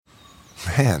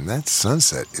Man, that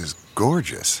sunset is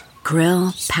gorgeous.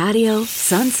 Grill, patio,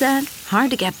 sunset.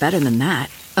 Hard to get better than that.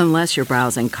 Unless you're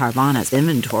browsing Carvana's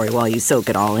inventory while you soak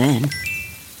it all in.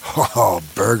 Oh,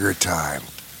 burger time.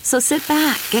 So sit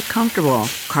back, get comfortable.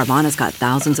 Carvana's got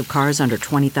thousands of cars under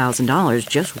 $20,000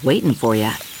 just waiting for you.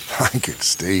 I could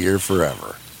stay here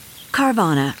forever.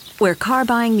 Carvana, where car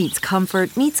buying meets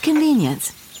comfort meets convenience.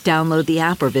 Download the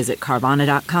app or visit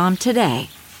Carvana.com today.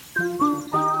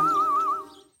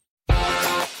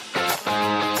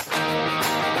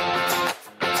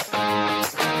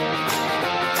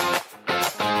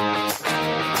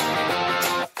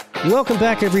 Welcome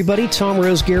back, everybody. Tom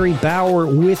Rose, Gary Bauer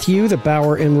with you, the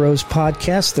Bauer and Rose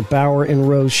podcast, the Bauer and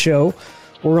Rose Show.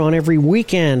 We're on every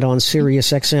weekend on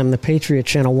Sirius XM, the Patriot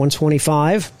Channel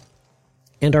 125,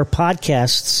 and our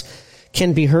podcasts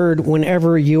can be heard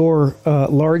whenever your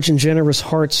large and generous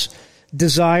hearts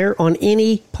desire on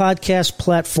any podcast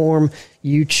platform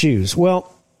you choose.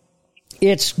 Well,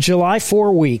 it's July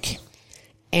 4 week,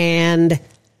 and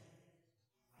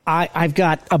I've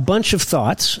got a bunch of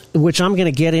thoughts, which I'm going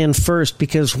to get in first,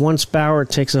 because once Bauer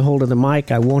takes a hold of the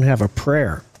mic, I won't have a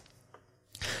prayer.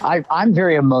 I'm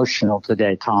very emotional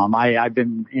today, Tom. I've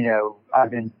been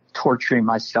torturing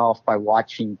myself by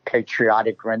watching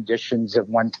patriotic renditions of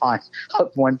one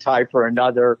type or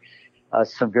another.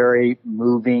 Some very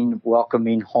moving,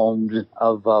 welcoming homes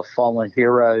of fallen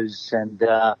heroes. And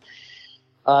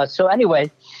so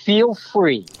anyway, feel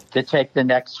free to take the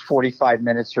next 45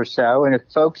 minutes or so. And if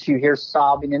folks you hear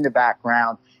sobbing in the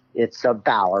background, it's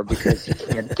Bauer because he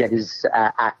can't get his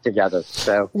act together.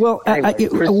 So, well,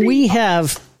 anyway, we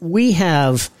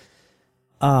have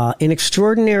an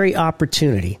extraordinary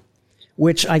opportunity,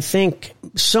 which I think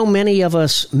so many of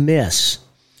us miss,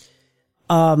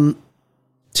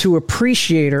 to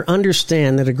appreciate or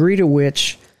understand the degree to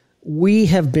which we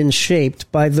have been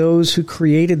shaped by those who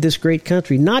created this great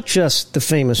country, not just the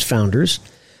famous founders,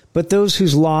 but those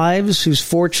whose lives, whose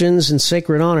fortunes and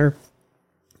sacred honor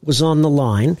was on the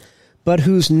line, but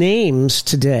whose names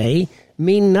today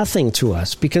mean nothing to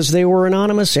us because they were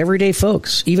anonymous, everyday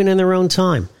folks, even in their own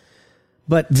time.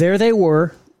 But there they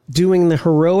were, doing the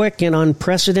heroic and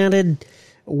unprecedented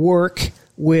work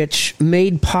which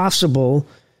made possible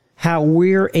how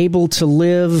we're able to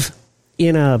live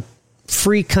in a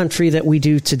free country that we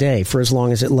do today for as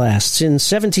long as it lasts. In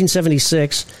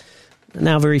 1776, a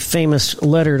now very famous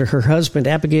letter to her husband,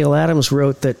 Abigail Adams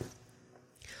wrote that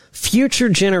future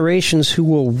generations who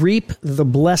will reap the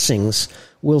blessings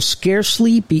will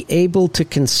scarcely be able to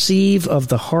conceive of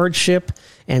the hardship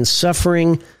and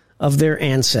suffering of their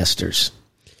ancestors.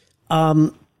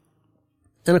 And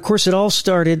of course, it all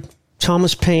started,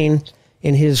 Thomas Paine,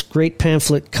 in his great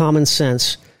pamphlet, Common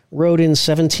Sense, wrote in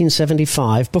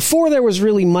 1775, before there was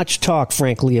really much talk,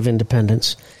 frankly, of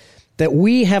independence, that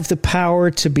we have the power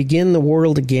to begin the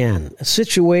world again, a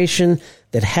situation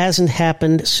that hasn't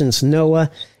happened since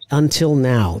Noah until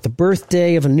now. The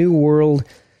birthday of a new world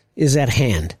is at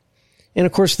hand. And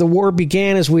of course, the war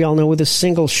began, as we all know, with a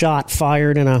single shot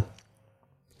fired in a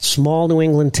small New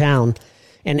England town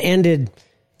and ended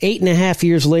 8.5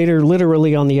 years later,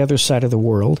 literally on the other side of the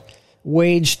world.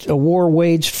 A war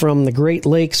waged from the Great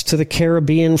Lakes to the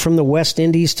Caribbean, from the West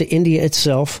Indies to India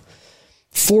itself.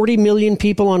 40 million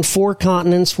people on 4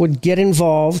 continents would get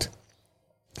involved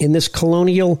in this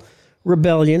colonial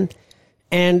rebellion.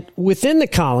 And within the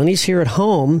colonies, here at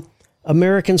home,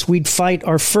 Americans, we'd fight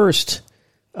our first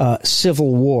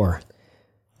civil war.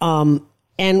 And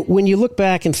when you look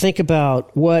back and think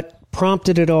about what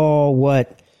prompted it all,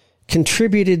 what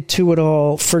contributed to it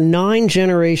all, for 9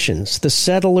 generations, the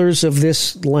settlers of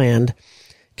this land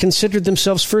considered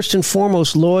themselves first and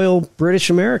foremost loyal British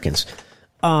Americans.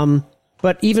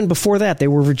 But even before that, they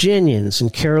were Virginians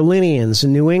and Carolinians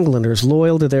and New Englanders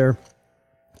loyal to their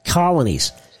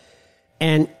colonies.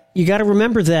 And you got to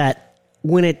remember that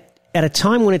at a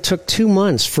time when it took 2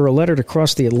 months for a letter to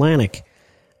cross the Atlantic,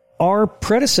 our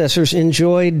predecessors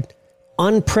enjoyed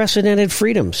unprecedented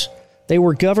freedoms. They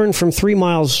were governed from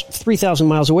 3,000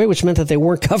 miles away, which meant that they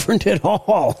weren't governed at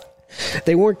all.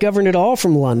 They weren't governed at all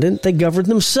from London. They governed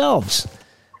themselves.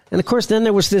 And of course, then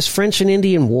there was this French and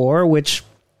Indian War, which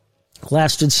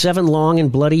lasted 7 long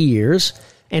and bloody years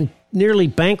and nearly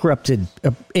bankrupted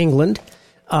England.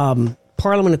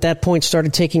 Parliament at that point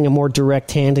started taking a more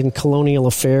direct hand in colonial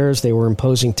affairs. They were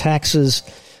imposing taxes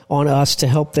on us to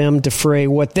help them defray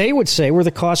what they would say were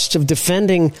the costs of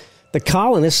defending the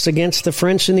colonists against the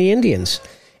French and the Indians.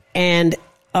 And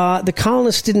the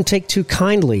colonists didn't take too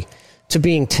kindly to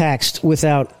being taxed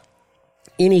without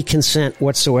any consent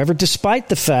whatsoever, despite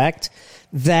the fact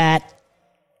that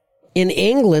in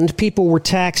England, people were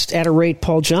taxed at a rate,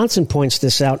 Paul Johnson points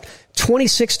this out,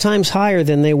 26 times higher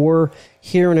than they were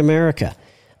here in America.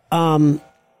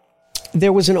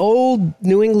 There was an old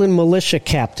New England militia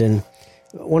captain,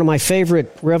 one of my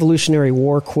favorite Revolutionary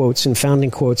War quotes and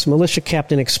founding quotes. Militia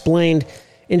captain explained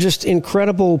in just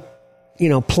incredible,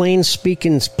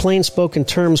 plain-spoken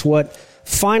terms what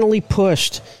finally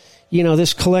pushed,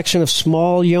 this collection of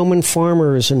small yeoman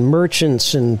farmers and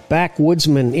merchants and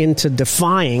backwoodsmen into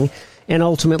defying and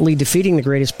ultimately defeating the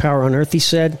greatest power on earth. He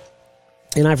said,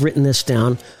 and I've written this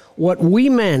down, what we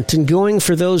meant in going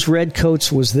for those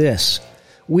redcoats was this: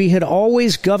 we had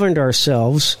always governed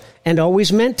ourselves and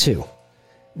always meant to.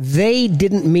 They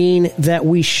didn't mean that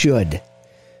we should.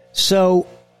 So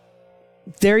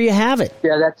there you have it.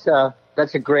 Yeah,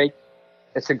 that's a great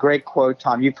quote,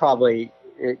 Tom. You probably,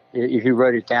 if you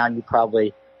wrote it down, you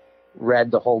probably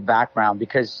read the whole background,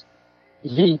 because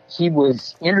he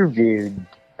was interviewed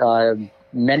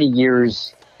many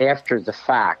years after the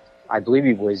fact. I believe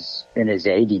he was in his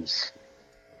 80s.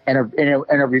 And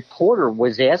a reporter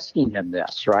was asking him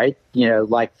this, right?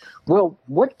 Well,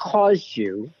 what caused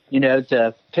you,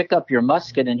 to pick up your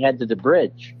musket and head to the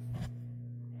bridge?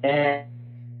 And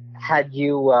had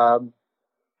you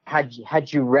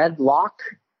read Locke?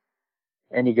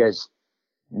 And he goes,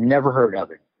 never heard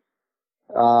of it.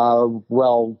 What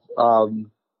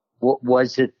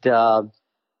was it? Were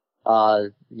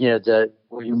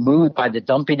you moved by the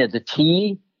dumping of the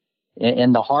tea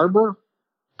in the harbor?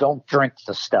 Don't drink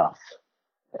the stuff.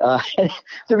 The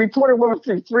reporter went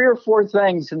through 3 or 4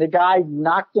 things, and the guy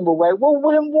knocked him away. Well,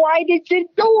 then why did you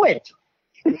do it?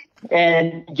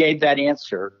 And gave that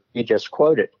answer you just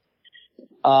quoted.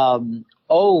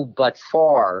 But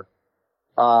for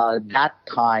that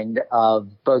kind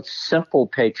of both simple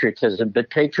patriotism, but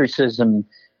patriotism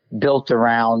built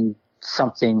around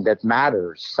something that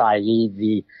matters, i.e.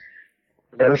 the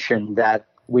notion that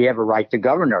we have a right to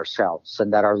govern ourselves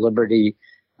and that our liberty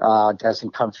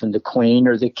doesn't come from the Queen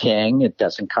or the King. It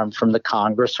doesn't come from the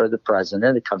Congress or the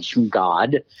President. It comes from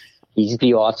God. He's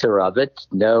the author of it.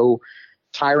 No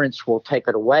tyrants will take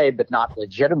it away, but not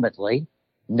legitimately.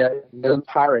 No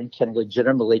tyrant can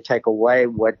legitimately take away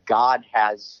what God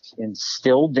has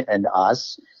instilled in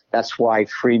us. That's why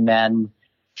free men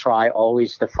try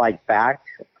always to fight back.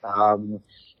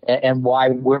 And why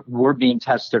we're being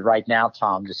tested right now,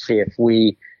 Tom, to see if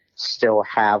we still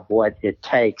have what it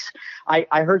takes.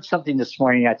 I heard something this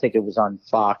morning, I think it was on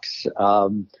Fox,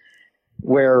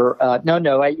 where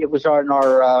it was on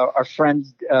our friend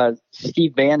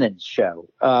Steve Bannon's show.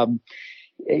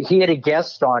 He had a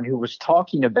guest on who was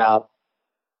talking about,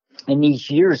 in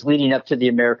these years leading up to the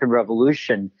American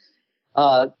Revolution,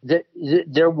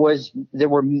 there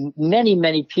were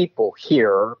many people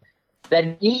here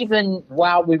that even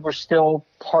while we were still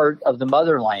part of the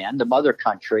motherland, the mother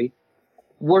country,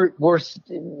 were,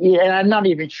 and I'm not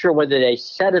even sure whether they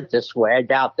said it this way, I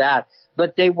doubt that,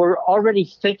 but they were already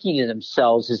thinking of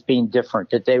themselves as being different,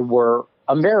 that they were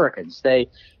Americans. They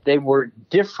were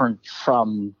different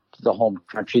from the home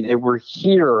country. They were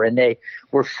here and they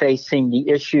were facing the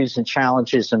issues and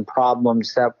challenges and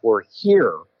problems that were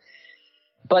here.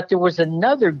 But there was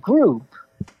another group,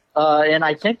 and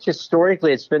I think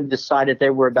historically it's been decided they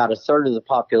were about a third of the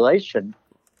population,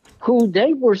 who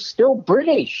they were still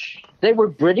British. They were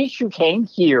British who came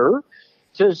here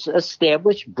to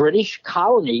establish British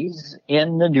colonies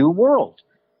in the New World.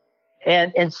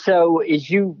 And so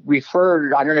as you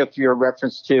referred, I don't know if you're a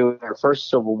reference to our first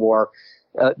Civil War,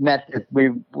 meant that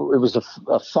it was a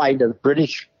fight of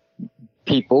British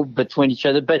people between each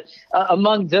other, but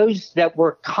among those that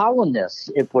were colonists,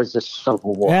 it was a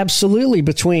civil war. Absolutely,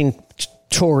 between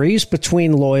Tories,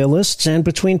 between loyalists, and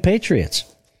between patriots.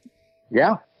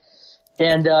 Yeah,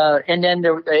 and then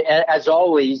there, as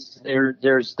always,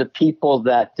 there's the people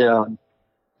that the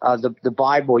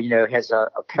Bible, has a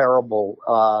parable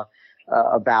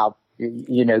about.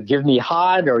 Give me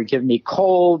hot or give me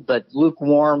cold, but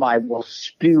lukewarm I will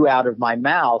spew out of my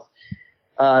mouth.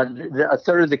 A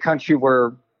third of the country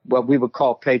were what we would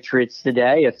call patriots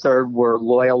today. A third were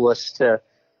loyalists to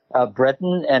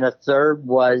Britain, and a third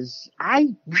was,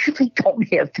 I really don't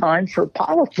have time for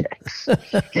politics.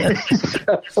 They're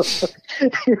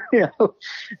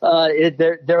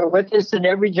with us in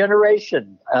every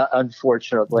generation,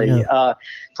 unfortunately. Yeah.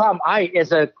 Tom,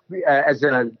 as a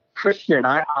Christian,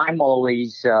 I'm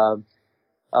always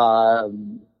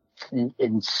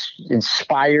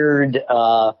inspired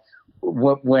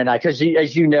when because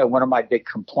as you know, one of my big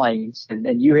complaints,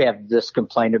 and you have this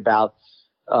complaint about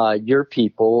your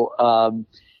people,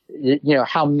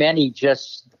 how many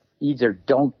just either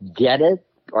don't get it,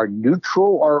 are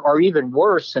neutral, or even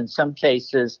worse in some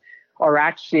cases, are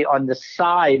actually on the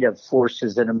side of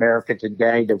forces in America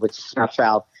today that would snuff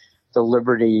out the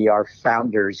liberty our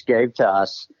founders gave to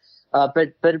us.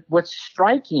 But what's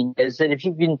striking is that if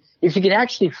you can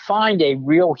actually find a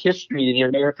real history of the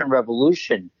American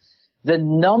Revolution, the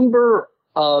number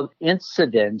of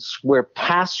incidents where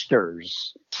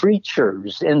pastors,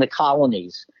 preachers in the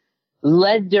colonies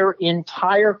led their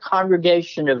entire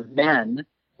congregation of men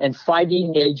and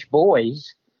fighting age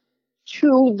boys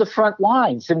to the front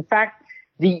lines. In fact,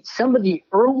 some of the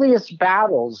earliest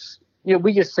battles,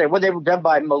 we just say, well, they were done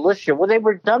by militia. Well, they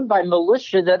were done by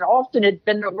militia that often had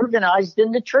been organized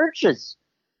in the churches.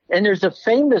 And there's a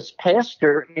famous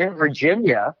pastor in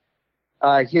Virginia.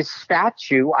 His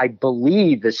statue, I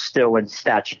believe, is still in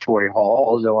Statuary Hall,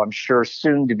 although I'm sure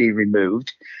soon to be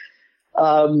removed.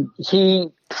 He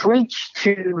preached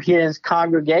to his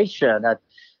congregation a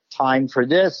time for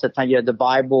this, a time, the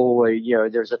Bible,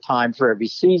 there's a time for every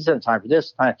season, a time for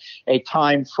this, a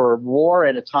time for war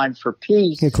and a time for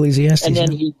peace. Ecclesiastes. And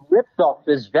then he ripped off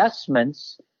his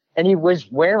vestments and he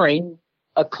was wearing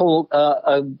a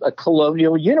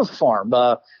colonial uniform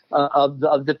of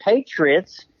the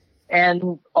Patriots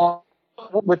and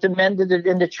with the men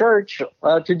in the church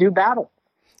to do battle.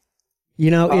 We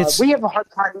have a hard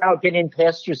time now getting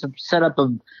pastors to set up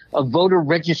a voter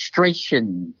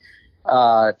registration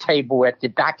table at the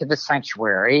back of the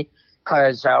sanctuary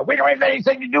because we don't have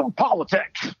anything to do with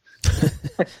politics.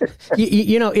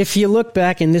 If you look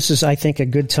back, and this is, I think, a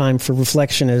good time for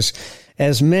reflection,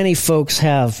 as many folks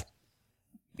have,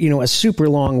 a super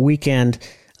long weekend.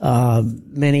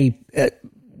 Many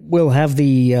will have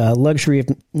the luxury of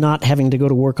not having to go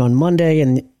to work on Monday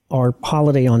and our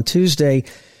holiday on Tuesday.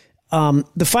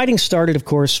 The fighting started, of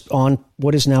course, on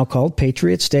what is now called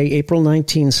Patriots Day, April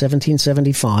 19,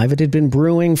 1775. It had been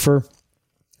brewing for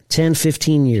 10,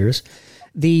 15 years.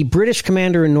 The British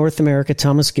commander in North America,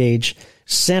 Thomas Gage,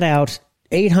 sent out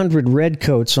 800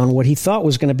 redcoats on what he thought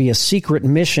was going to be a secret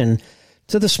mission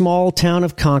to the small town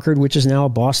of Concord, which is now a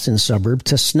Boston suburb,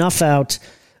 to snuff out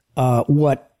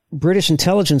what British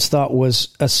intelligence thought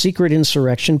was a secret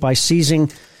insurrection by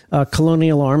seizing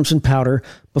colonial arms and powder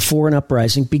before an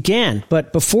uprising began.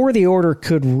 But before the order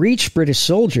could reach British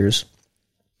soldiers,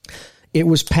 it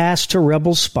was passed to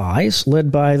rebel spies,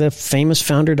 led by the famous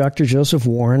founder, Dr. Joseph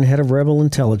Warren, head of rebel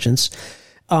intelligence,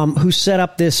 who set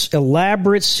up this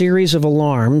elaborate series of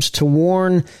alarms to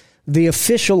warn the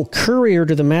official courier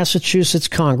to the Massachusetts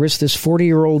Congress, this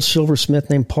 40-year-old silversmith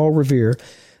named Paul Revere,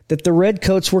 that the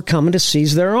redcoats were coming to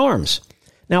seize their arms.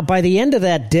 Now, by the end of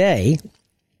that day,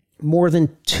 more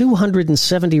than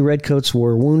 270 redcoats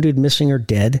were wounded, missing, or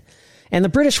dead. And the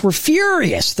British were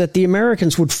furious that the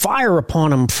Americans would fire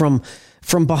upon them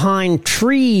from behind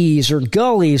trees or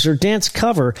gullies or dense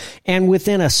cover. And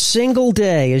within a single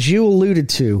day, as you alluded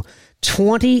to,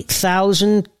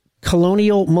 20,000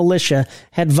 colonial militia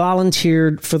had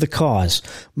volunteered for the cause.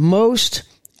 Most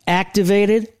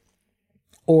activated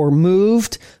or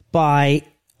moved by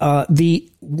the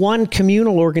one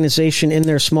communal organization in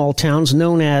their small towns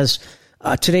known as,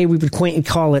 today we would quaintly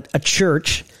call it a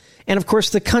church. And of course,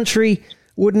 the country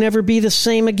would never be the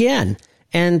same again.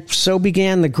 And so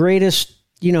began the greatest,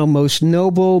 most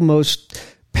noble, most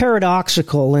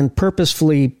paradoxical and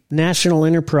purposefully national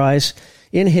enterprise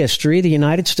in history, the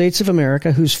United States of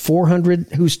America, whose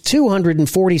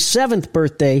 247th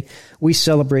birthday we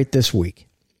celebrate this week.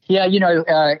 Yeah,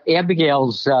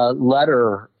 Abigail's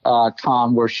letter,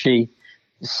 Tom, where she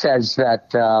says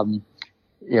that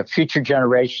future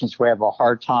generations will have a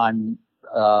hard time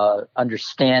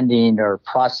understanding or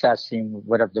processing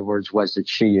whatever the words was that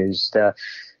she used.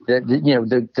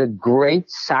 The great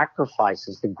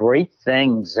sacrifices, the great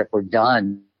things that were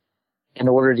done in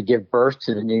order to give birth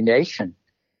to the new nation.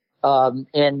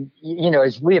 And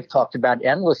as we have talked about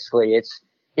endlessly,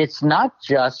 it's not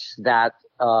just that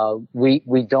we've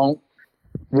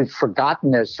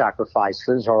forgotten those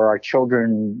sacrifices or our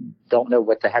children don't know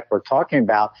what the heck we're talking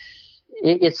about.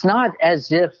 It's not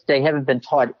as if they haven't been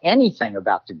taught anything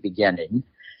about the beginning.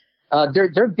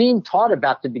 They're being taught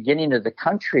about the beginning of the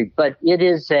country, but it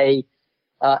is a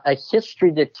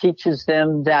history that teaches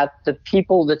them that the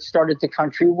people that started the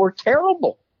country were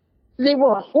terrible. They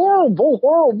were horrible,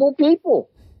 horrible people.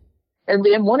 And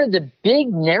one of the big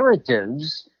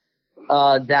narratives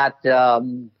that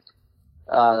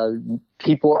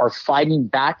people are fighting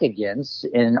back against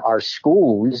in our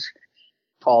schools,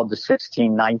 called the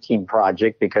 1619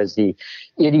 Project, because the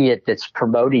idiot that's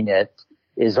promoting it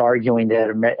is arguing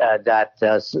that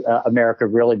America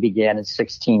really began in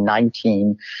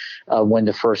 1619 when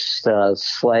the first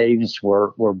slaves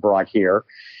were brought here.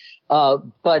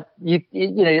 But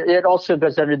it also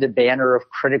goes under the banner of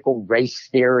critical race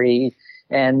theory,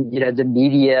 and the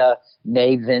media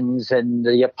mavens and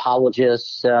the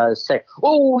apologists say,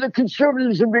 "Oh, the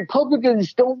conservatives and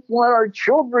Republicans don't want our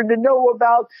children to know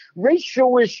about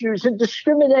racial issues and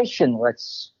discrimination."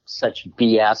 That's such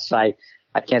BS. I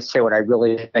can't say what I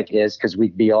really think it is because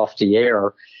we'd be off the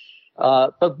air.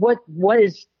 But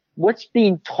what's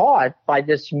being taught by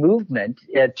this movement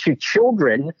to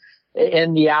children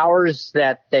in the hours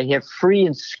that they have free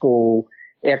in school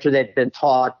after they've been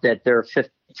taught that there are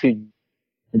 52,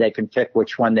 they can pick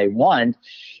which one they want.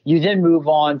 You then move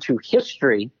on to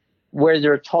history, where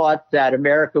they're taught that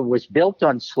America was built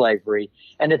on slavery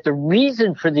and that the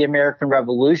reason for the American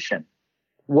Revolution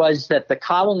was that the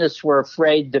colonists were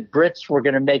afraid the Brits were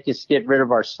going to make us get rid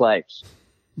of our slaves.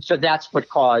 So that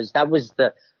was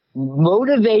the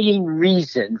motivating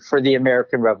reason for the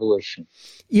American Revolution.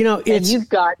 You've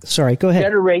got go ahead.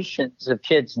 Generations of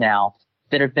kids now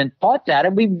that have been taught that,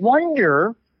 and we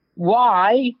wonder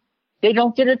why they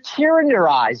don't get a tear in their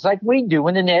eyes like we do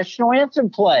when the national anthem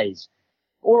plays.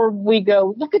 Or we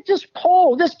go, look at this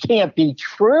poll. This can't be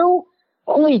true.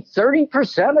 Only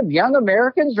 30% of young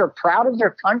Americans are proud of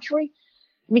their country.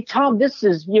 I mean, Tom, this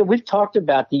is, we've talked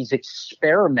about these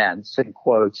experiments, in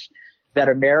quotes, that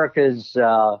America's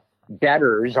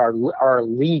betters, our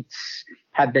elites,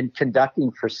 have been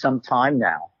conducting for some time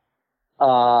now.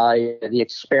 The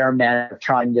experiment of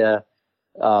trying to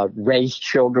raise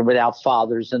children without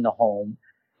fathers in the home.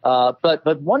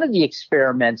 But one of the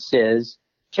experiments is,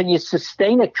 can you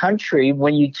sustain a country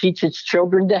when you teach its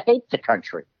children to hate the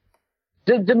country?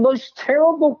 The most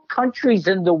terrible countries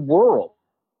in the world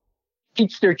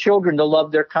teach their children to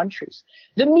love their countries.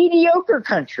 The mediocre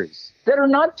countries that are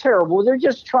not terrible, they're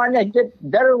just trying to get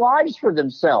better lives for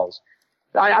themselves.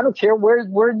 I don't care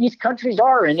where these countries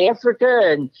are, in Africa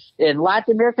and in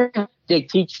Latin America, they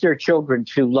teach their children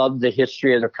to love the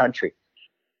history of their country.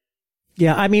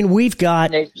 Yeah, I mean, we've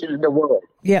got nation in the world.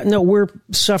 Yeah, no, we're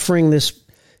suffering this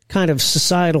kind of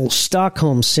societal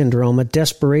Stockholm syndrome, a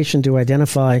desperation to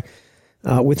identify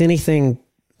with anything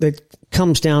that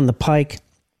comes down the pike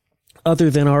other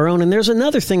than our own. And there's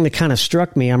another thing that kind of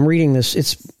struck me. I'm reading this.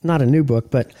 It's not a new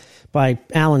book, but by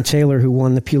Alan Taylor, who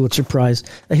won the Pulitzer Prize,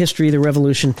 A History of the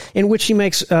Revolution, in which he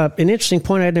makes an interesting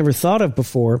point I'd never thought of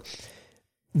before.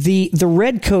 The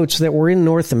redcoats that were in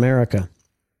North America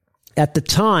at the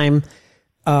time,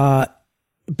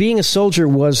 being a soldier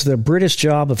was the British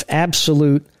job of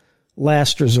absolute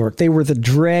last resort. They were the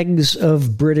dregs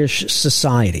of British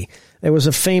society. There was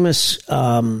a famous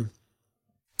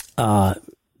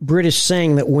British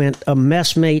saying that went, a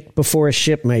messmate before a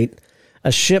shipmate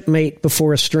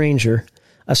before a stranger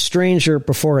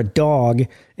before a dog,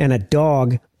 and a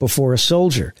dog before a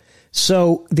soldier.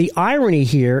 So the irony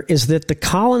here is that the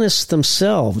colonists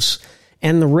themselves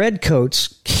and the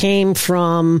redcoats came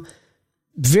from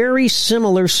very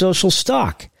similar social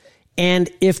stock. And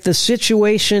if the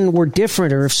situation were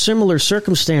different, or if similar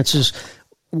circumstances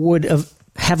would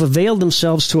have availed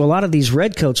themselves to a lot of these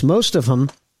redcoats, most of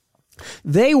them,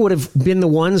 they would have been the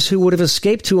ones who would have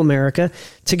escaped to America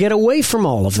to get away from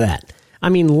all of that. I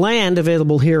mean, land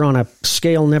available here on a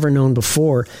scale never known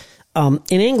before. In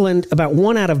England, about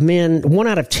 1 out of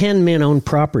 10 men owned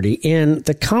property. In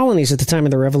the colonies at the time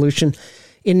of the Revolution,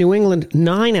 in New England,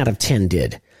 9 out of 10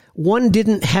 did. One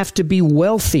didn't have to be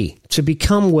wealthy to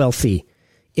become wealthy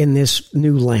in this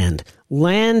new land.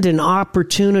 Land and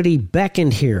opportunity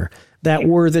beckoned here that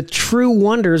were the true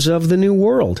wonders of the New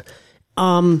World.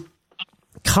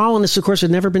 Colonists, of course, had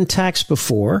never been taxed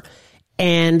before,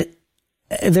 and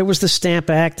there was the Stamp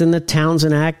Act and the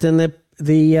Townshend Act and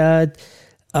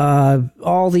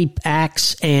all the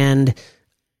acts and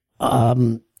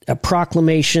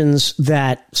proclamations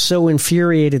that so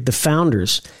infuriated the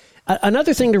founders.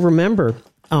 Another thing to remember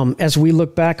as we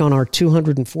look back on our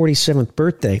 247th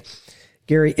birthday,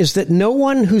 Gary, is that no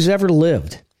one who's ever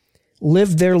lived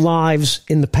their lives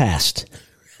in the past.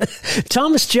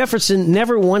 Thomas Jefferson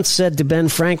never once said to Ben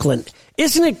Franklin,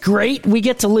 "Isn't it great we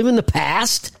get to live in the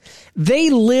past?"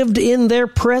 They lived in their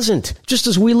present, just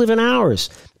as we live in ours.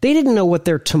 They didn't know what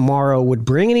their tomorrow would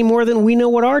bring any more than we know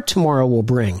what our tomorrow will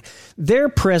bring. Their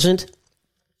present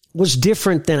was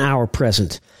different than our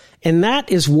present. And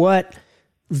that is what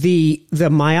the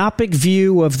myopic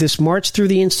view of this march through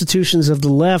the institutions of the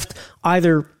left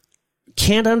either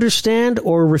can't understand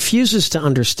or refuses to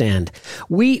understand.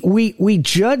 We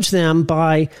judge them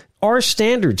by our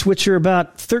standards, which are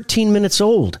about 13 minutes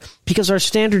old, because our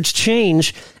standards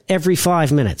change every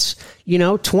 5 minutes.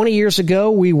 20 years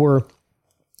ago, we were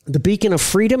the beacon of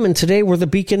freedom, and today we're the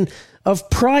beacon of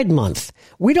Pride Month.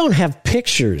 We don't have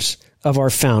pictures of our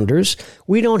founders.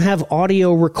 We don't have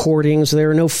audio recordings. There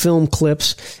are no film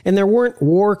clips, and there weren't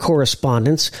war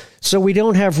correspondents. So we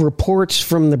don't have reports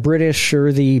from the British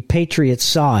or the Patriot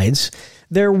sides.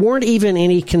 There weren't even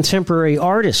any contemporary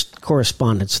artist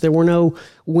correspondence. There were no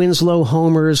Winslow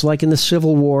Homers like in the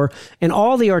Civil War. And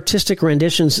all the artistic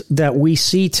renditions that we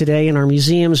see today in our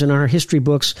museums and our history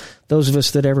books, those of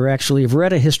us that ever actually have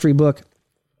read a history book,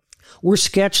 were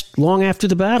sketched long after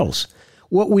the battles.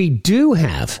 What we do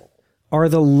have are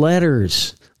the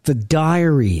letters, the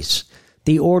diaries,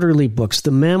 the orderly books,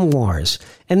 the memoirs.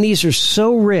 And these are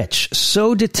so rich,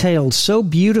 so detailed, so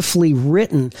beautifully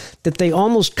written that they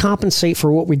almost compensate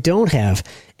for what we don't have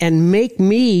and make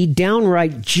me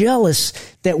downright jealous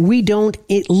that we don't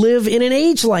live in an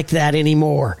age like that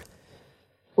anymore.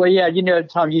 Well, yeah,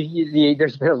 Tom,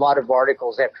 there's been a lot of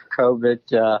articles after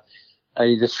COVID.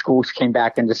 The schools came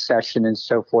back into session and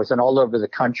so forth, and all over the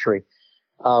country.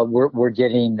 We're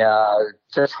getting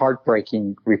just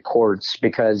heartbreaking reports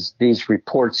because these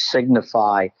reports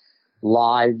signify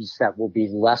lives that will be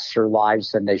lesser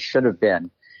lives than they should have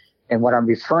been. And what I'm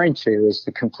referring to is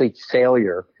the complete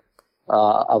failure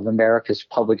of America's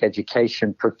public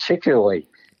education, particularly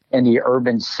in the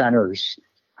urban centers,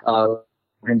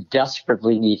 and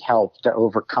desperately need help to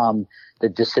overcome the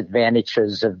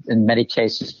disadvantages of, in many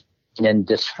cases, in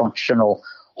dysfunctional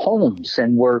homes.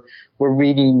 And we're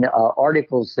reading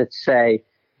articles that say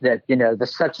that, the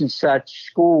such and such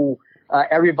school,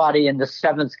 everybody in the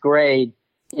 7th grade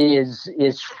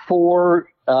is 4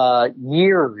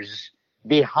 years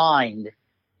behind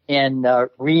in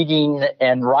reading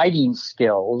and writing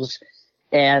skills.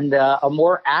 And a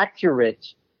more accurate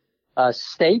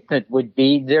statement would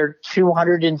be they're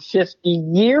 250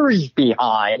 years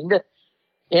behind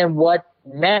in what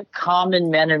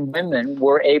common men and women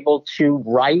were able to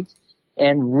write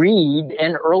and read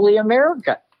in early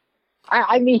America.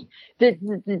 I mean,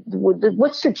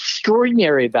 what's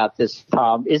extraordinary about this,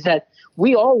 Tom, is that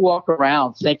we all walk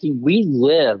around thinking we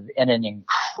live in an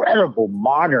incredible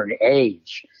modern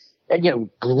age. And,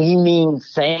 gleaming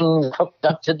things hooked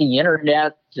up to the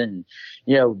internet and,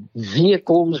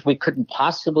 vehicles we couldn't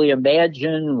possibly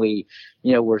imagine.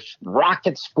 We're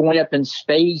rockets going up in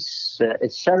space,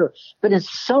 et cetera. But in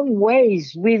some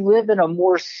ways, we live in a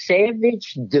more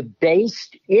savage,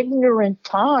 debased, ignorant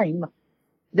time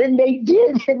than they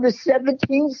did in the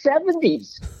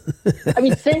 1770s. I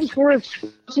mean, things we're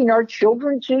exposing our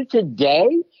children to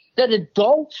today that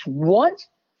adults want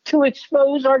to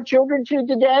expose our children to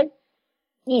today.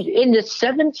 In the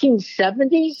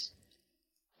 1770s,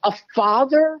 a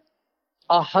father,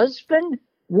 a husband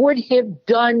would have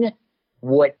done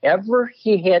whatever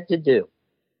he had to do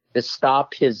to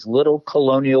stop his little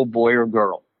colonial boy or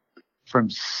girl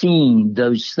from seeing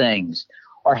those things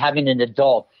or having an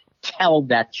adult tell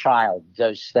that child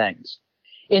those things.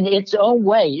 In its own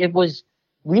way,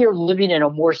 we are living in a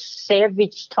more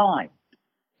savage time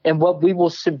and what we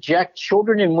will subject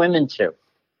children and women to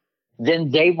than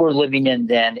they were living in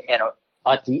then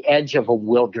at the edge of a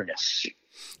wilderness.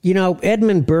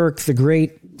 Edmund Burke, the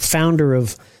great founder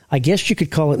of, I guess you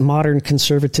could call it modern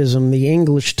conservatism, the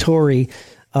English Tory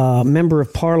member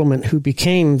of Parliament who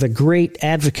became the great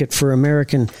advocate for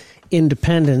American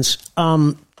independence,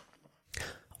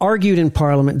 argued in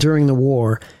Parliament during the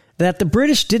war that the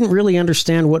British didn't really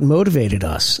understand what motivated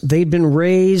us. They'd been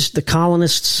raised, the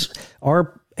colonists,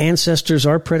 our ancestors,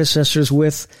 our predecessors,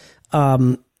 with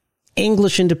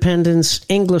English independence,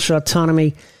 English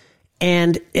autonomy.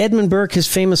 And Edmund Burke, his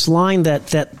famous line that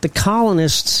the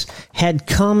colonists had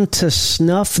come to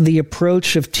snuff the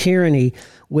approach of tyranny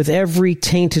with every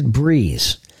tainted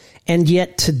breeze. And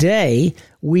yet today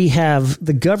we have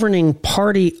the governing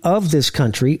party of this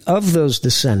country, of those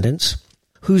descendants,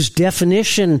 whose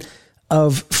definition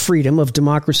of freedom, of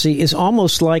democracy, is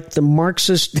almost like the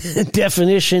Marxist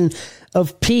definition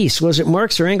of peace. Was it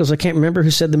Marx or Engels? I can't remember who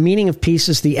said the meaning of peace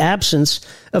is the absence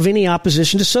of any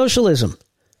opposition to socialism.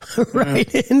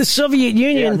 Right? In the Soviet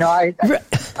Union. Yeah, no,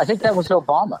 I think that was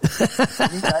Obama.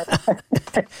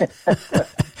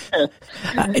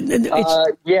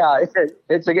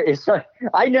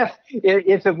 I know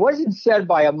if it wasn't said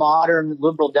by a modern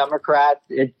liberal Democrat,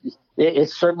 it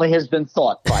certainly has been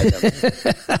thought by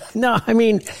them. No, I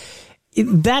mean,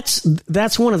 that's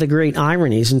one of the great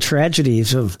ironies and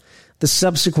tragedies of the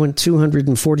subsequent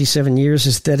 247 years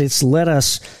is that it's led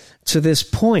us to this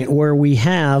point where we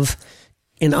have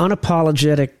an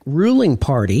unapologetic ruling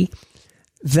party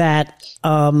that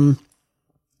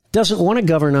doesn't want to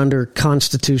govern under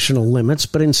constitutional limits,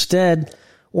 but instead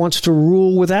wants to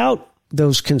rule without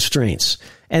those constraints.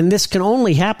 And this can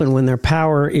only happen when their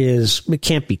power it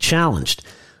can't be challenged.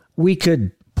 We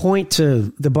could point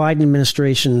to the Biden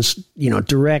administration's,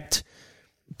 direct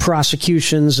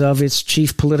prosecutions of its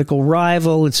chief political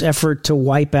rival, its effort to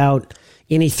wipe out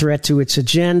any threat to its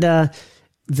agenda,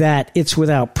 that it's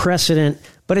without precedent.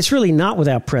 But it's really not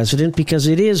without precedent, because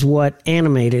it is what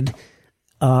animated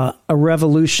a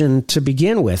revolution to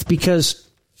begin with. Because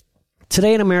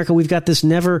today in America, we've got this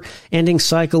never-ending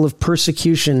cycle of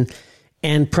persecution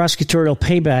and prosecutorial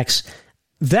paybacks.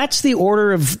 That's the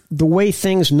order of the way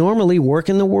things normally work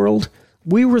in the world.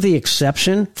 We were the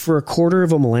exception for a quarter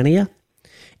of a millennia.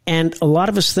 And a lot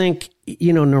of us think,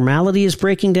 normality is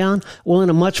breaking down. Well, in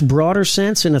a much broader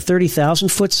sense, in a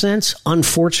 30,000-foot sense,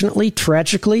 unfortunately,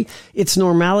 tragically, it's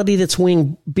normality that's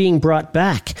being brought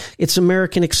back. It's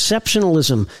American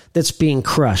exceptionalism that's being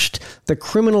crushed. The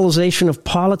criminalization of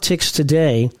politics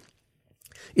today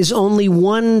is only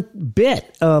one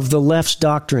bit of the left's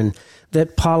doctrine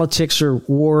that politics are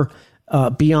war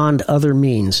beyond other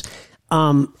means.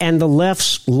 And the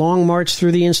left's long march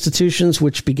through the institutions,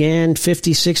 which began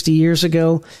 50, 60 years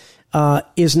ago,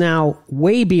 is now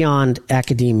way beyond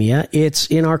academia. It's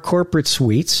in our corporate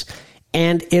suites,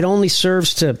 and it only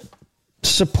serves to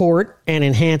support and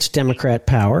enhance Democrat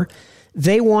power.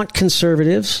 They want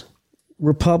conservatives,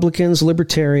 Republicans,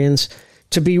 libertarians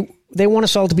they want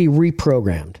us all to be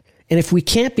reprogrammed. And if we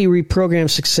can't be reprogrammed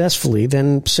successfully,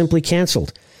 then simply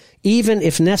canceled, even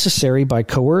if necessary by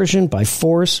coercion, by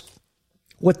force.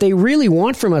 What they really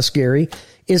want from us, Gary,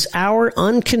 is our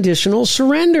unconditional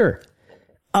surrender.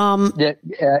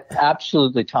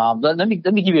 Absolutely, Tom. Let me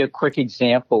give you a quick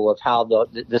example of how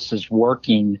this is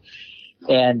working.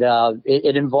 And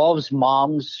it involves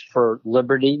Moms for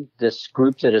Liberty, this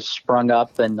group that has sprung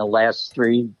up in the last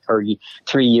 3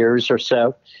 years or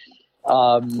so.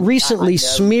 Recently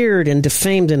smeared and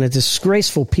defamed in a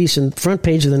disgraceful piece in the front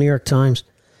page of the New York Times.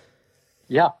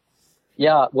 Yeah.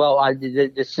 Well,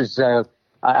 this is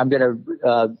I'm going to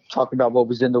talk about what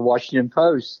was in the Washington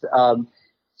Post.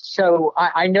 So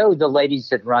I know the ladies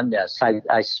that run this.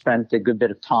 I spent a good bit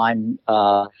of time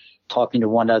talking to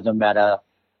one of them at a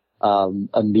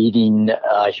meeting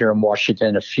here in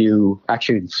Washington,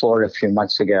 in Florida a few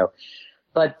months ago.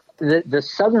 But the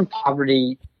Southern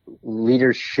Poverty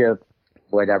Leadership,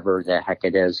 whatever the heck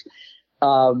it is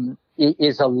a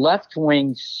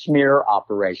left-wing smear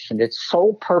operation. Its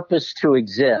sole purpose to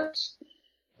exist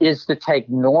is to take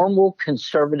normal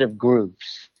conservative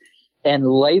groups and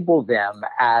label them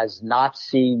as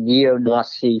Nazi,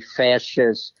 neo-Nazi,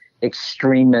 fascist,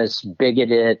 extremist,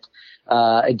 bigoted,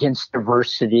 against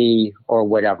diversity or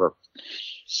whatever.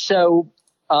 So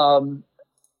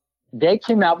they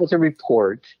came out with a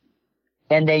report,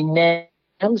 and they named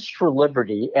Moms for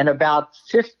Liberty and about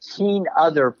 15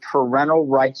 other parental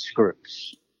rights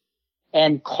groups,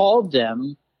 and called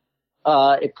them,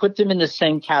 it put them in the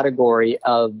same category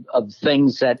of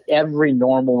things that every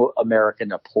normal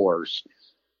American abhors.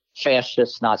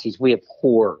 Fascists, Nazis, we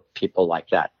abhor people like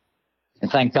that.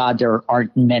 And thank God there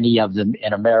aren't many of them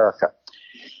in America.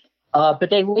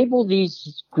 But they label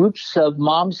these groups of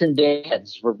moms and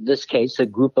dads, or in this case, a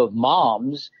group of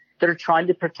moms that are trying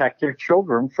to protect their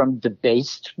children from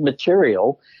debased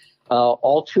material,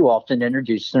 all too often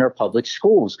introduced in our public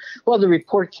schools. Well, the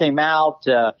report came out.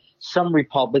 Some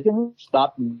Republicans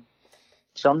went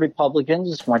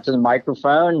to the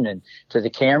microphone and to the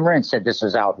camera and said this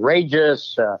is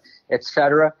outrageous, et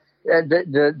cetera.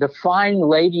 The fine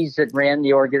ladies that run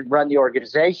the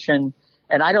organization,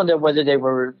 and I don't know whether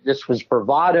this was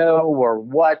bravado or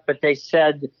what, but they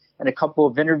said in a couple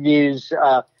of interviews,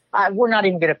 we're not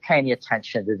even going to pay any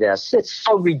attention to this. It's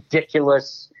so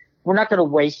ridiculous. We're not going to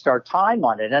waste our time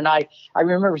on it. And I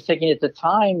remember thinking at the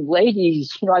time,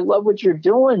 ladies, I love what you're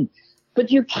doing, but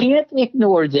you can't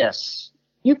ignore this.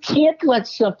 You can't let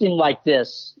something like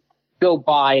this go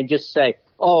by and just say,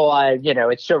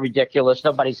 it's so ridiculous.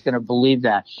 Nobody's going to believe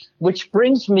that. Which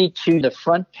brings me to the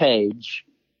front page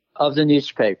of the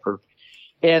newspaper.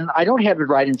 And I don't have it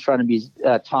right in front of me,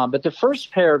 Tom, but the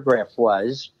first paragraph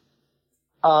was,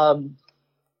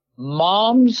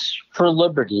 Moms for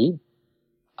Liberty,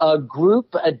 a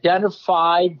group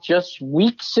identified just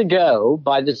weeks ago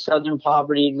by the Southern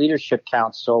Poverty Leadership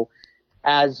Council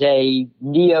as a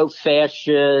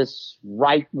neo-fascist,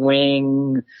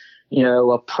 right-wing,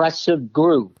 oppressive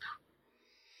group,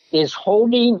 is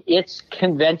holding its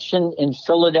convention in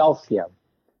Philadelphia.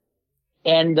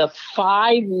 And the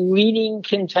 5 leading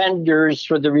contenders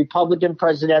for the Republican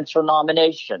presidential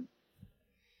nomination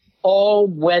all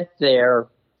went there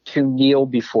to kneel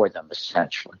before them,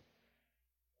 essentially.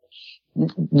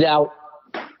 Now,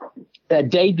 a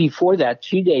day before that,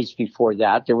 2 days before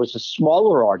that, there was a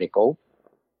smaller article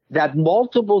that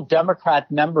multiple Democrat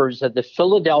members of the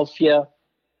Philadelphia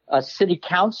city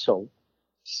council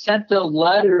sent a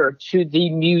letter to the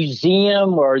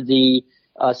museum or the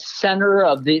center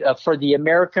of the for the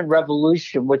American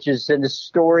Revolution, which is an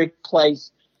historic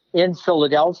place in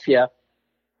Philadelphia,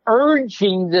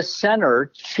 urging the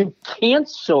center to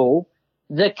cancel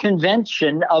the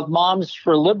convention of Moms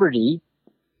for Liberty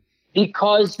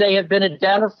because they have been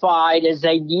identified as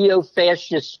a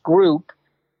neo-fascist group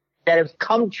that have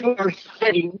come to our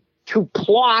city to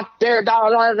plot their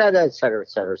et cetera, et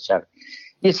cetera, et cetera.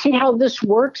 You see how this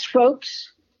works,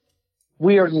 folks?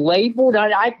 We are labeled.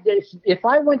 If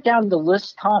I went down the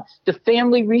list, the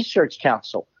Family Research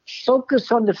Council,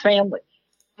 Focus on the Family,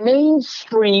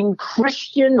 mainstream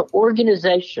Christian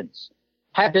organizations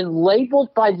have been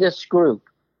labeled by this group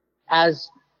as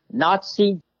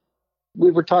Nazi. We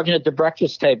were talking at the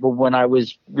breakfast table when I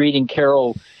was reading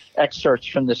Carol excerpts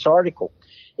from this article.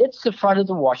 It's the front of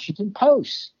the Washington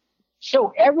Post.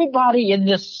 So everybody in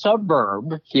this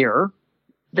suburb here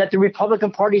that the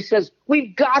Republican Party says,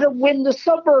 we've got to win the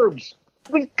suburbs.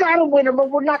 We've got to win them, or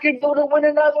we're not going to be able to win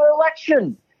another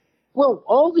election. Well,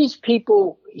 all these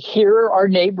people here, our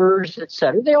neighbors, et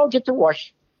cetera, they all get to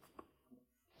Washington.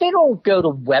 They don't go to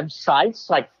websites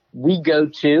like we go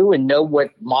to and know what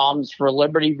Moms for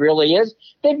Liberty really is.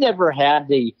 They've never had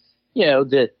the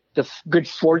good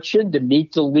fortune to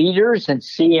meet the leaders and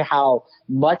see how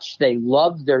much they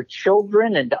love their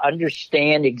children and to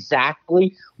understand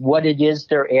exactly what it is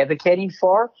they're advocating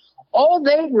for. All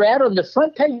they read on the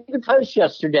front page of the Post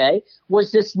yesterday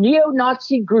was this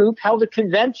neo-Nazi group held a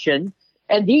convention,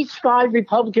 and these 5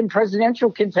 Republican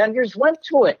presidential contenders went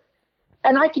to it.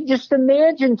 And I can just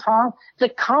imagine, Tom, the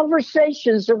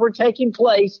conversations that were taking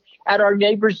place at our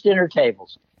neighbors' dinner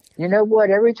tables. You know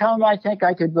what? Every time I think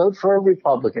I could vote for a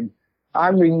Republican,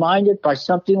 I'm reminded by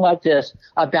something like this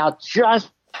about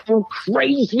just how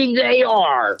crazy they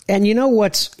are. And you know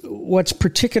what's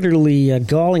particularly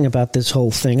galling about this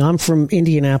whole thing? I'm from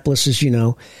Indianapolis, as you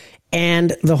know,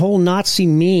 and the whole Nazi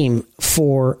meme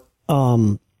for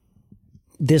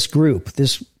this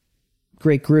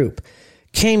great group,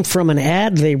 came from an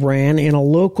ad they ran in a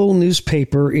local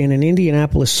newspaper in an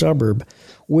Indianapolis suburb,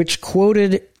 which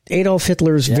quoted Adolf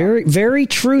Hitler's very, very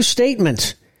true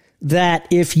statement that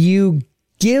if you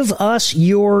give us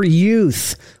your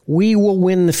youth, we will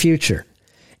win the future.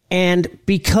 And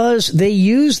because they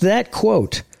used that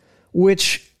quote,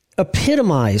 which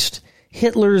epitomized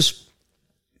Hitler's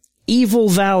evil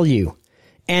value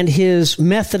and his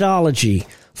methodology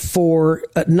for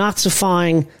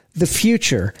Nazifying the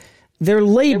future, they're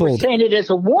labeled. They were saying it as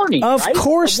a warning. Of right?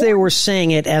 course they were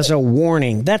saying it as a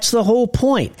warning. That's the whole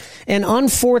point. And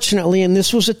unfortunately, and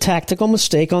this was a tactical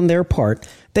mistake on their part,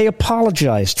 they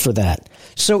apologized for that.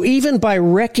 So even by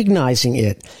recognizing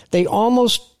it, they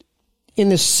almost, in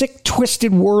the sick,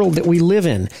 twisted world that we live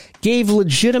in, gave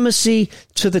legitimacy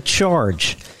to the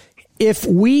charge. If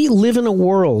we live in a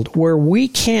world where we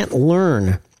can't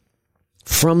learn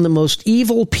from the most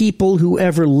evil people who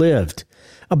ever lived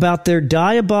about their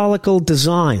diabolical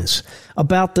designs,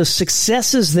 about the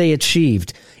successes they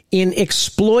achieved in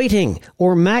exploiting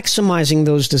or maximizing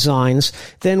those designs,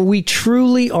 then we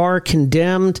truly are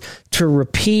condemned to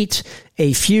repeat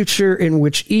a future in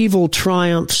which evil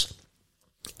triumphs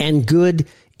and good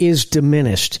is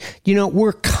diminished. You know,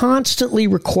 we're constantly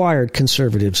required,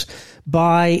 conservatives,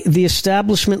 by the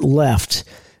establishment left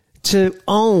to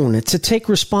own, to take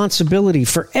responsibility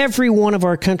for every one of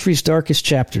our country's darkest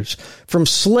chapters, from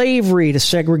slavery to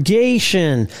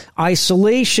segregation,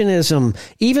 isolationism,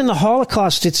 even the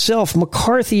Holocaust itself,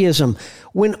 McCarthyism,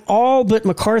 when all but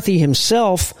McCarthy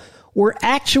himself were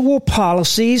actual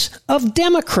policies of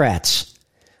Democrats.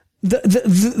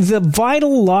 The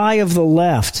vital lie of the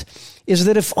left is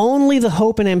that if only the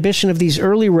hope and ambition of these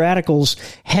early radicals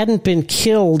hadn't been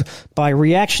killed by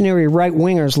reactionary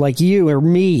right-wingers like you or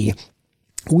me,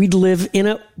 we'd live in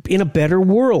a better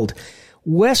world.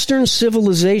 Western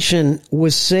civilization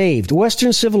was saved.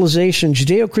 Western civilization,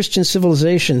 Judeo-Christian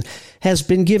civilization, has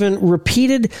been given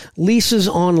repeated leases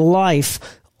on life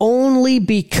only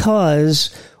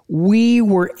because we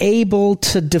were able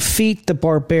to defeat the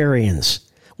barbarians.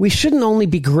 We shouldn't only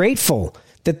be grateful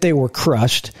that they were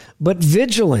crushed, but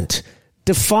vigilant,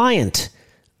 defiant,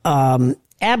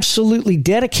 absolutely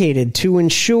dedicated to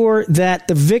ensure that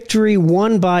the victory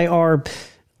won by our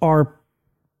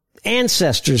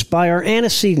ancestors, by our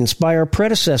antecedents, by our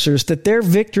predecessors, that their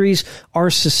victories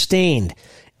are sustained.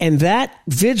 And that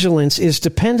vigilance is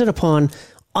dependent upon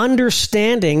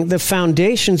understanding the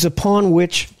foundations upon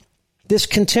which this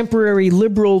contemporary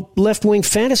liberal left-wing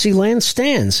fantasy land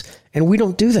stands. And we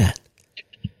don't do that.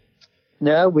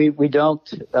 No, we don't,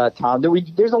 Tom.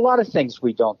 There's a lot of things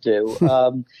we don't do.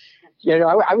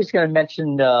 I was going to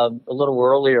mention a little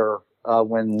earlier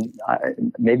when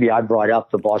maybe I brought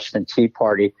up the Boston Tea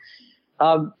Party.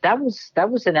 That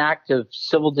was an act of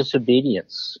civil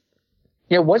disobedience.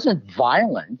 It wasn't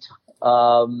violent.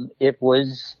 It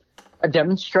was a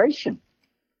demonstration.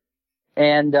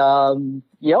 And,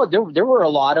 there were a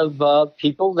lot of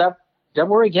people that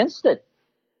were against it.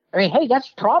 I mean, hey, that's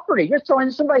property. You're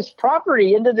throwing somebody's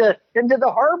property into the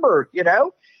harbor,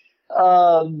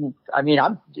 I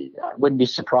wouldn't be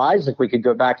surprised if we could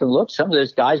go back and look. Some of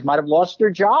those guys might have lost their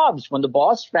jobs when the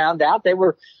boss found out they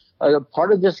were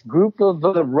part of this group of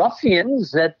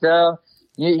ruffians that,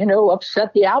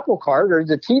 upset the apple cart or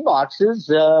the tea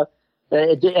boxes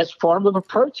as form of a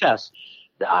protest.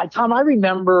 Tom, I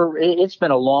remember it's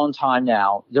been a long time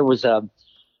now. There was a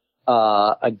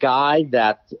guy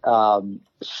that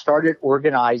started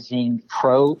organizing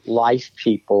pro-life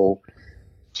people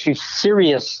to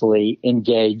seriously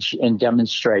engage in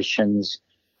demonstrations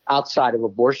outside of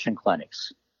abortion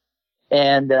clinics.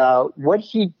 And what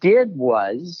he did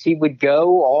was he would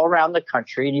go all around the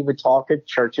country and he would talk at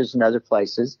churches and other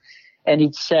places. And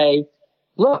he'd say,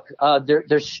 look,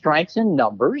 there's strength in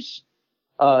numbers,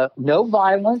 no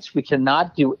violence. We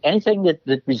cannot do anything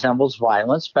that resembles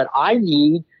violence, but I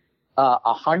need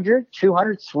 100,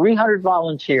 200, 300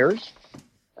 volunteers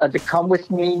to come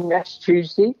with me next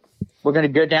Tuesday. We're going to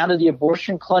go down to the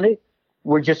abortion clinic.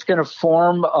 We're just going to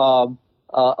form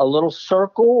a little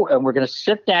circle, and we're going to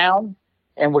sit down,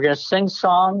 and we're going to sing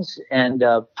songs and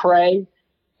pray,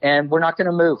 and we're not going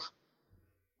to move.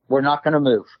 We're not going to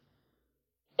move.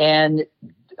 And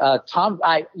Tom,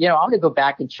 I'm going to go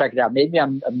back and check it out. Maybe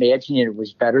I'm imagining it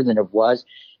was better than it was.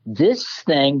 This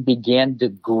thing began to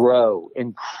grow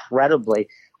incredibly.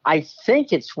 I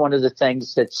think it's one of the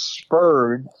things that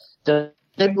spurred the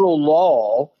liberal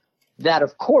law that,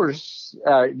 of course,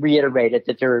 reiterated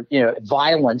that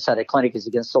violence at a clinic is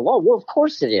against the law. Well, of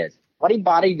course it is.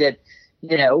 Anybody that,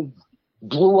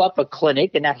 blew up a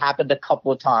clinic, and that happened a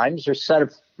couple of times, or set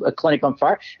a clinic on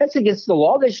fire, that's against the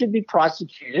law. They should be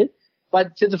prosecuted,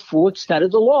 but to the full extent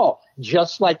of the law,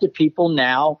 just like the people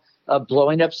now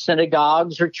blowing up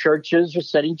synagogues or churches or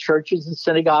setting churches and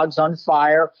synagogues on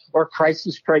fire or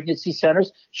crisis pregnancy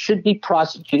centers should be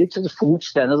prosecuted to the full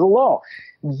extent of the law.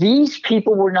 These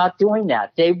people were not doing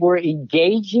that. They were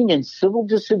engaging in civil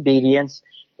disobedience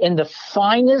in the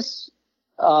finest,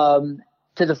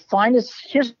 to the finest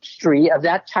history of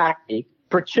that tactic,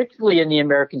 particularly in the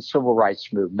American Civil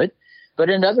Rights Movement, but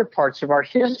in other parts of our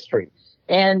history.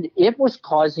 And it was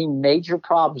causing major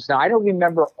problems. Now, I don't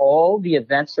remember all the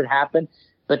events that happened,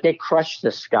 but they crushed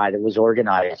this guy that was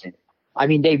organizing. I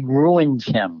mean, they ruined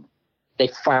him. They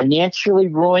financially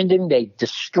ruined him. They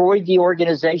destroyed the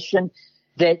organization.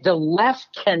 That the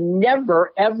left can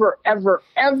never, ever, ever,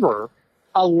 ever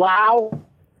allow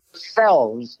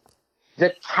themselves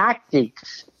the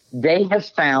tactics they have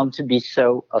found to be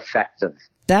so effective.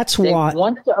 That's they why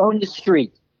want to own the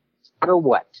street, no matter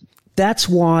what. That's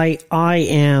why I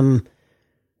am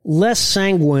less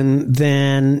sanguine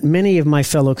than many of my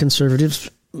fellow conservatives,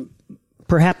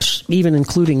 perhaps even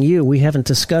including you. We haven't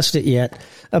discussed it yet,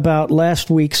 about last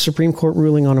week's Supreme Court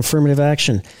ruling on affirmative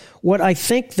action. What I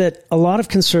think that a lot of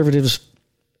conservatives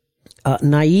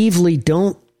naively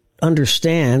don't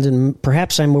understand, and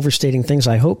perhaps I'm overstating things,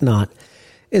 I hope not,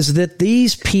 is that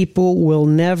these people will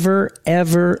never,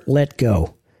 ever let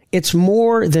go. It's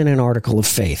more than an article of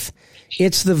faith.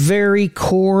 It's the very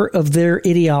core of their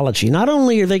ideology. Not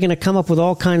only are they going to come up with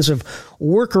all kinds of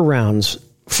workarounds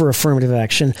for affirmative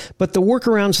action, but the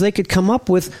workarounds they could come up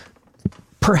with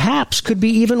perhaps could be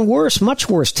even worse, much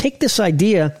worse. Take this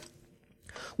idea,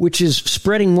 which is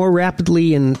spreading more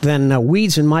rapidly than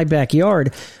weeds in my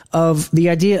backyard, of the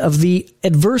idea of the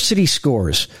adversity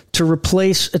scores to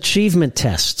replace achievement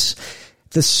tests.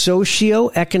 The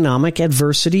socioeconomic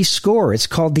adversity score. It's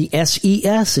called the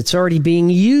SES. It's already being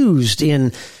used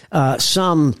in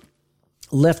some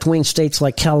left-wing states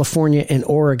like California and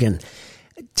Oregon.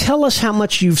 Tell us how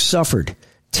much you've suffered.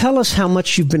 Tell us how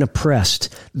much you've been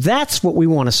oppressed. That's what we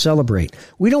want to celebrate.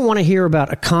 We don't want to hear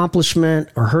about accomplishment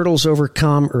or hurdles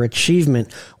overcome or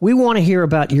achievement. We want to hear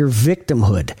about your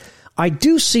victimhood. I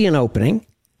do see an opening.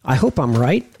 I hope I'm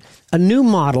right. A new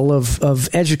model of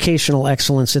educational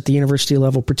excellence at the university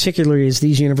level, particularly as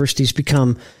these universities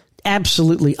become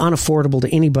absolutely unaffordable to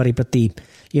anybody but the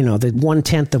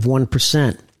 1/10 of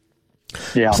 1%.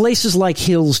 Yeah. Places like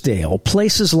Hillsdale,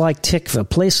 places like Tikva,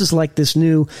 places like this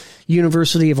new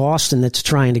University of Austin that's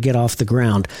trying to get off the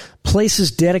ground, places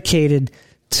dedicated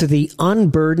to the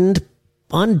unburdened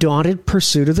undaunted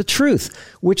pursuit of the truth,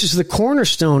 which is the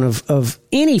cornerstone of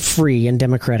any free and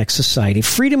democratic society.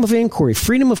 Freedom of inquiry,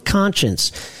 freedom of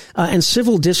conscience, and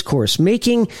civil discourse,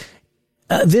 making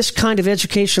this kind of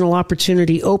educational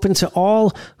opportunity open to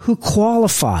all who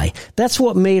qualify. That's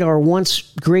what made our once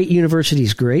great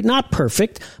universities great. Not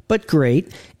perfect, but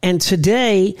great. And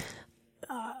today,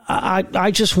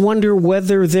 I just wonder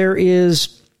whether there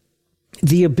is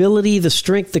the ability, the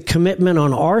strength, the commitment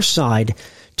on our side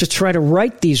to try to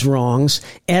right these wrongs,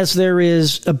 as there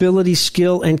is ability,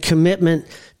 skill, and commitment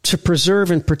to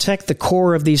preserve and protect the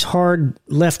core of these hard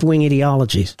left-wing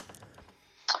ideologies.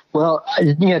 Well,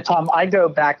 Tom, I go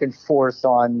back and forth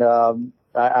on,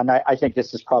 and I think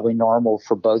this is probably normal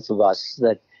for both of us,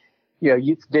 that,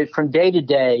 that from day to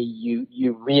day,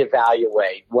 you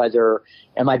reevaluate whether,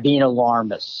 am I being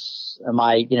alarmist? Am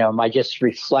I just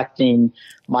reflecting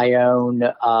my own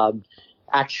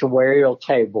actuarial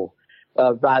table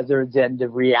rather than the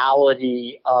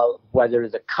reality of whether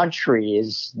the country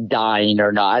is dying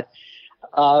or not?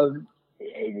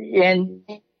 And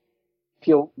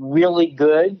feel really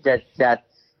good that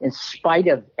in spite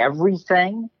of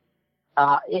everything,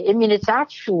 it's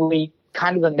actually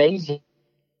kind of amazing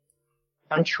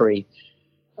country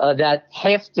that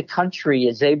half the country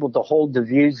is able to hold the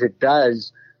views it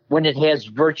does when it has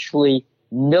virtually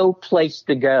no place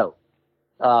to go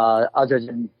other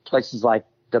than places like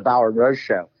the Bauer Rose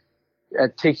Show.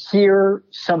 To hear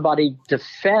somebody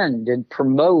defend and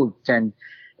promote and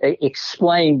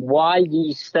explain why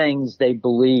these things they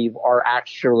believe are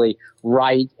actually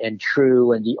right and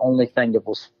true and the only thing that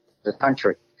will save the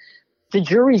country. The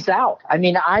jury's out. I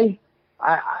mean, I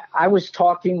was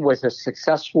talking with a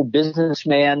successful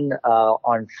businessman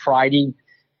on Friday,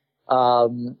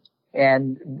 and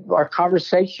our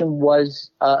conversation was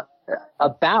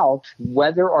about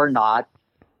whether or not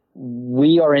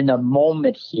we are in a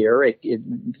moment here.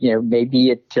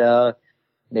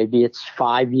 Maybe it's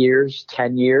 5 years,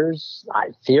 10 years.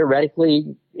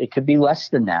 Theoretically, it could be less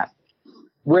than that,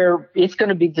 where it's going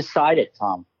to be decided,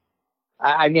 Tom.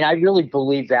 I really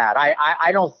believe that.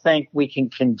 I don't think we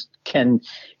can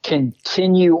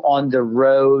continue on the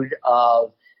road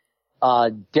of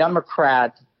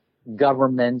Democrat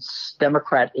governments,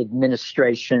 Democrat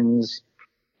administrations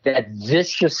that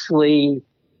viciously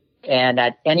and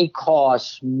at any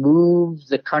cost move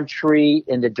the country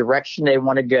in the direction they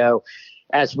want to go,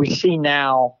 as we see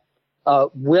now,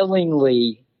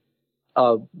 willingly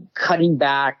cutting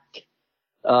back,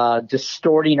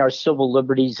 distorting our civil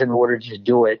liberties in order to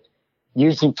do it,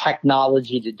 using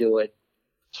technology to do it,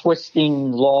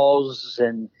 twisting laws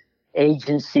and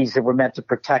agencies that were meant to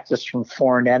protect us from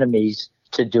foreign enemies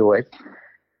to do it.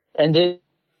 And the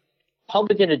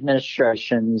Republican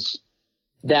administrations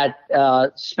that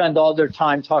spend all their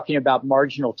time talking about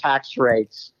marginal tax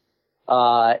rates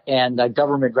and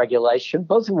government regulation,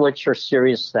 both of which are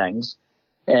serious things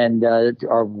and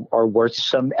are worth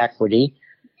some equity,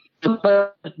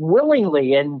 but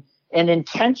willingly and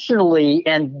intentionally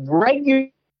and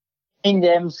regulating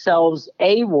themselves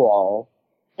AWOL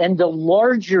and the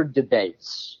larger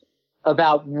debates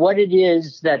about what it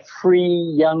is that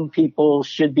free young people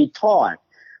should be taught.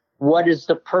 What is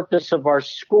the purpose of our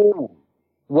school?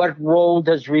 What role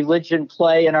does religion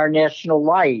play in our national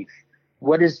life?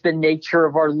 What is the nature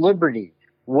of our liberty?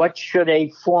 What should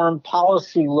a foreign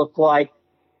policy look like?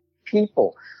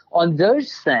 People. On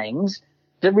those things,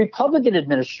 the Republican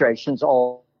administrations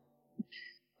all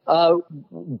are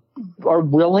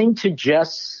willing to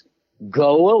just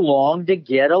go along to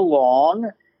get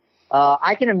along.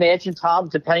 I can imagine, Tom,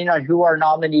 depending on who our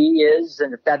nominee is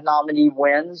and if that nominee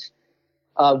wins,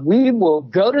 we will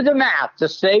go to the mat to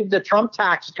save the Trump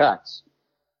tax cuts.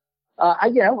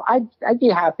 I'd be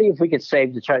happy if we could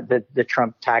save the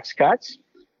Trump tax cuts,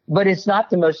 but it's not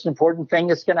the most important thing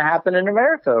that's going to happen in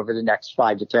America over the next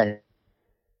 5 to 10 years.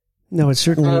 No, it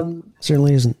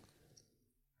certainly isn't.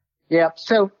 Yeah.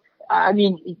 So I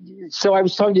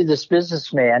was talking to this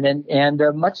businessman, and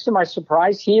much to my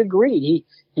surprise, he agreed.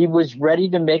 He was ready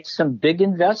to make some big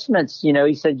investments.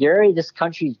 He said, Gary, this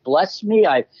country's blessed me.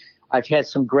 I've had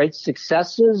some great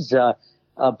successes.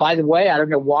 By the way, I don't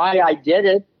know why I did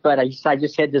it, but I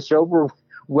just had this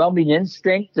overwhelming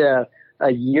instinct a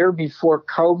year before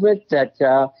COVID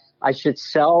that I should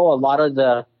sell a lot of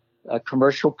the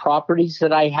commercial properties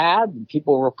that I had. And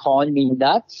people were calling me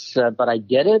nuts, but I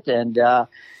did it. And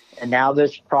now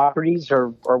those properties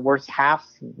are worth half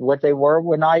what they were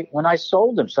when I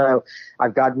sold them. So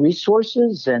I've got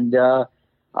resources, and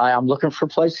I'm looking for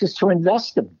places to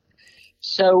invest them.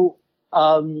 So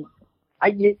Tom,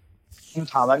 I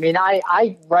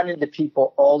run into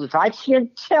people all the time. I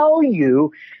can't tell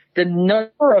you the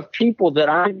number of people that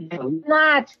I know,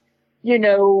 not,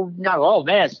 oh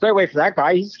man, stay away from that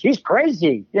guy. He's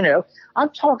crazy. I'm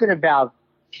talking about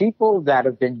people that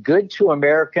have been good to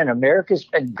America and America's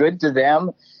been good to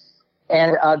them.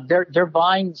 And they're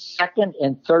buying second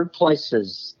and third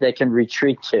places they can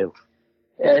retreat to.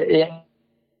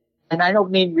 And I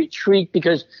don't mean retreat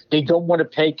because they don't want to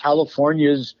pay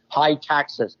California's high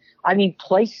taxes. I mean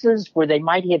places where they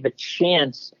might have a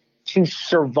chance to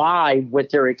survive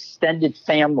with their extended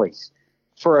families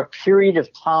for a period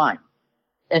of time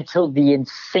until the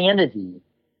insanity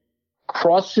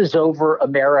crosses over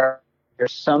America.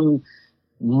 There's some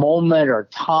moment or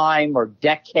time or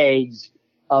decades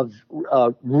of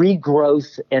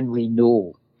regrowth and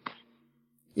renewal.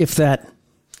 If that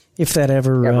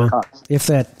ever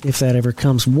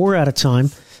comes. We're out of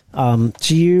time.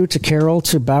 To you, to Carol,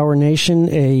 to Bauer Nation,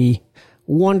 a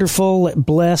wonderful,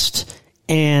 blessed,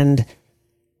 and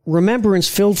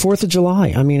remembrance-filled 4th of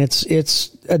July. I mean,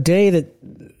 it's a day that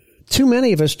too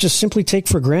many of us just simply take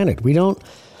for granted. We don't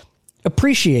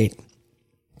appreciate.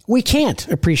 We can't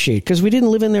appreciate because we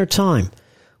didn't live in their time.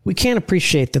 We can't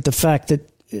appreciate that the fact that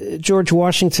George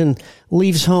Washington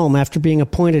leaves home after being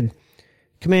appointed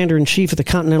Commander-in-Chief of the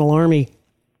Continental Army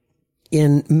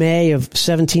in May of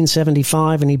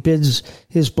 1775, and he bids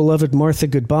his beloved Martha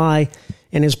goodbye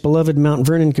and his beloved Mount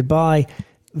Vernon goodbye,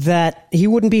 that he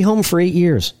wouldn't be home for 8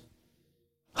 years.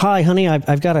 Hi, honey,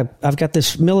 I've got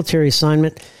this military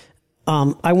assignment.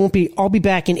 I'll be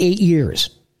back in 8 years.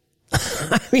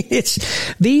 I mean,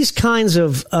 it's these kinds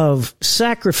of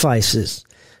sacrifices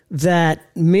that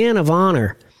men of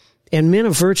honor and men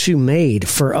of virtue made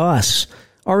for us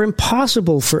are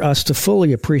impossible for us to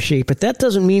fully appreciate, but that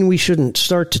doesn't mean we shouldn't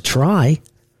start to try.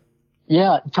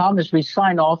 Yeah, Tom, as we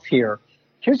sign off here,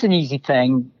 here's an easy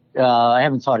thing. I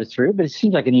haven't thought it through, but it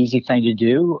seems like an easy thing to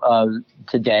do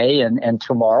today and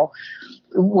tomorrow.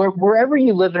 Wherever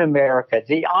you live in America,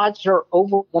 the odds are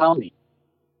overwhelming.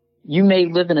 You may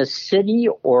live in a city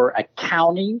or a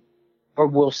county, or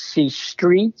we'll see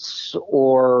streets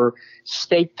or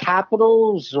state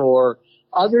capitals or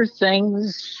other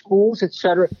things, schools,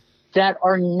 etc., that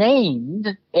are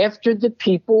named after the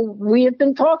people we have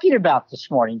been talking about this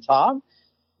morning, Tom.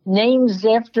 Names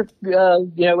after,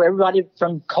 everybody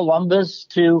from Columbus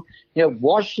to,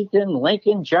 Washington,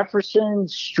 Lincoln, Jefferson,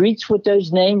 streets with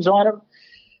those names on them.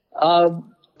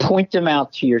 Point them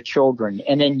out to your children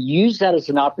and then use that as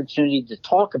an opportunity to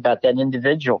talk about that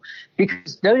individual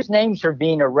because those names are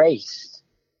being erased.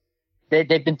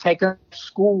 They've been taken to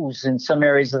schools in some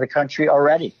areas of the country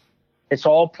already. It's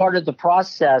all part of the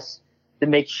process to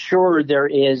make sure there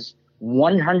is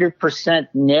 100%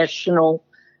 national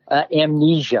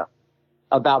amnesia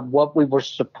about what we were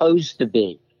supposed to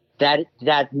be.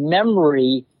 That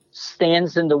memory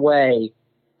stands in the way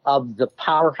of the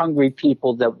power-hungry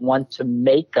people that want to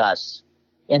make us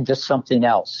into something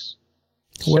else.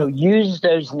 So use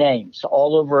those names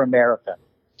all over America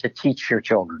to teach your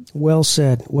children. Well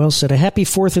said. Well said. A happy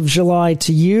 4th of July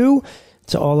to you,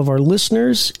 to all of our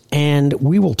listeners, and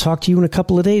we will talk to you in a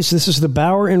couple of days. This is the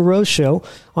Bauer and Rose Show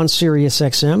on Sirius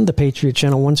XM, the Patriot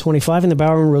Channel 125, and the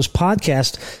Bauer and Rose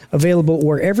podcast, available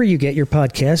wherever you get your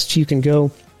podcasts. You can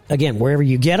go, again, wherever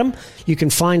you get them. You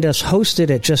can find us hosted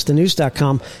at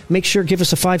justthenews.com. Make sure, give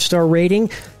us a 5-star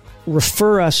rating,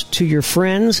 refer us to your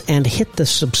friends, and hit the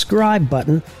subscribe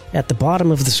button at the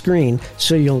bottom of the screen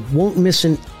so you won't miss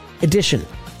an edition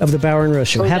of the Bauer and Rose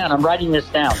Show. I'm writing this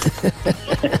down.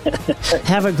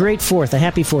 Have a great 4th. A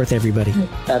happy 4th, everybody.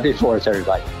 Happy 4th,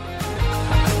 everybody.